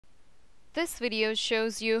This video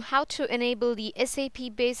shows you how to enable the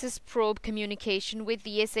SAP Basis Probe communication with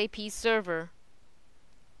the SAP Server.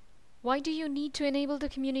 Why do you need to enable the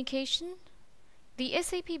communication? The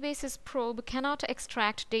SAP Basis Probe cannot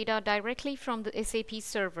extract data directly from the SAP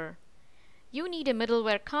Server. You need a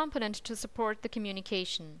middleware component to support the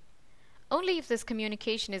communication. Only if this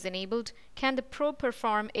communication is enabled can the probe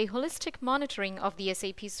perform a holistic monitoring of the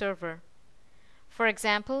SAP Server. For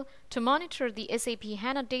example, to monitor the SAP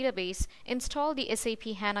HANA database, install the SAP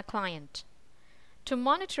HANA client. To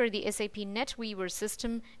monitor the SAP NetWeaver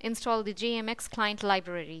system, install the JMX client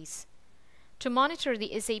libraries. To monitor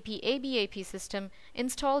the SAP ABAP system,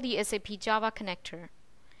 install the SAP Java connector.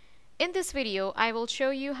 In this video, I will show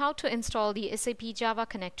you how to install the SAP Java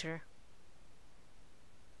connector.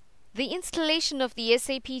 The installation of the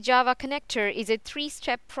SAP Java connector is a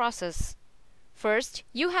three-step process. First,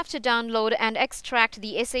 you have to download and extract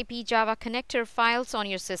the SAP Java connector files on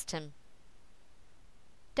your system.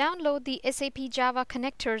 Download the SAP Java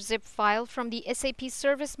connector zip file from the SAP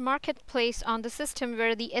Service Marketplace on the system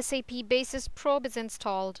where the SAP Basis Probe is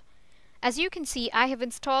installed. As you can see, I have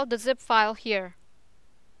installed the zip file here.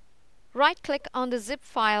 Right-click on the zip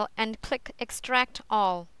file and click Extract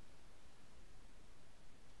All.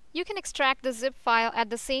 You can extract the zip file at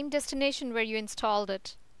the same destination where you installed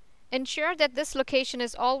it. Ensure that this location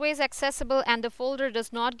is always accessible and the folder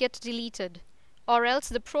does not get deleted, or else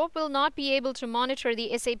the probe will not be able to monitor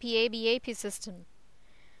the SAP ABAP system.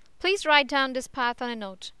 Please write down this path on a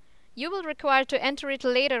note. You will require to enter it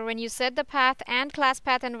later when you set the path and class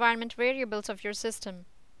path environment variables of your system.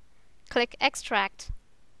 Click Extract.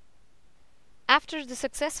 After the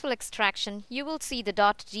successful extraction, you will see the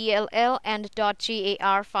 .dll and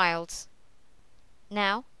 .jar files.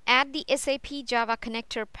 Now, add the SAP Java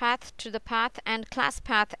connector path to the path and class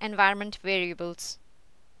path environment variables.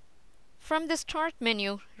 From the Start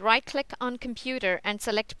menu, right-click on Computer and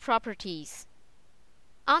select Properties.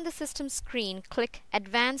 On the System screen, click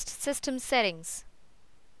Advanced System Settings.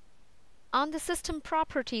 On the System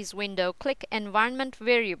Properties window, click Environment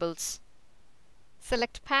Variables.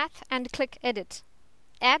 Select Path and click Edit.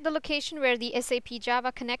 Add the location where the SAP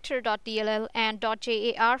Java connector.dll and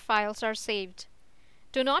 .jar files are saved.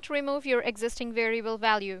 Do not remove your existing variable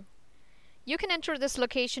value. You can enter this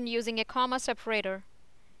location using a comma separator.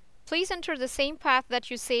 Please enter the same path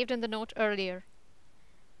that you saved in the note earlier.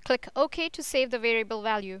 Click OK to save the variable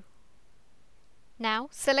value. Now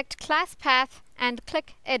select Class Path and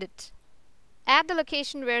click Edit. Add the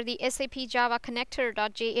location where the SAP Java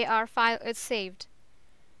connector.jar file is saved.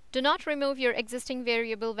 Do not remove your existing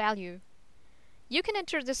variable value. You can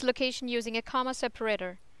enter this location using a comma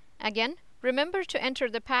separator. Again, remember to enter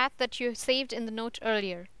the path that you saved in the note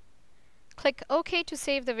earlier. Click OK to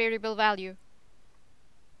save the variable value.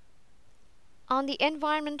 On the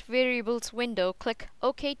Environment Variables window, click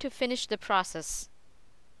OK to finish the process.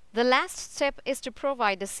 The last step is to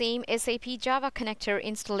provide the same SAP Java connector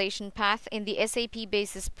installation path in the SAP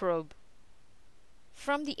Basis Probe.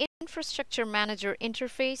 From the Infrastructure Manager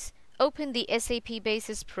interface, open the SAP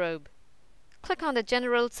Basis Probe. Click on the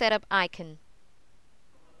General Setup icon.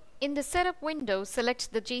 In the Setup window,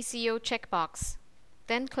 select the JCO checkbox.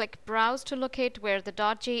 Then click Browse to locate where the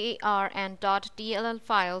 .jar and .dll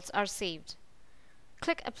files are saved.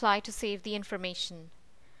 Click Apply to save the information.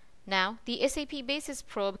 Now, the SAP Basis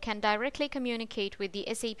Probe can directly communicate with the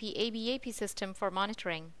SAP ABAP system for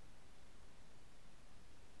monitoring.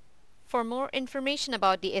 For more information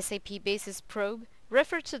about the SAP Basis Probe,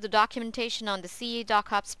 refer to the documentation on the CA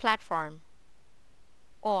DocOps platform.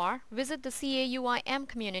 Or visit the CAUIM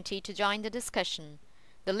community to join the discussion.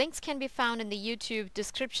 The links can be found in the YouTube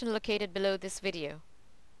description located below this video.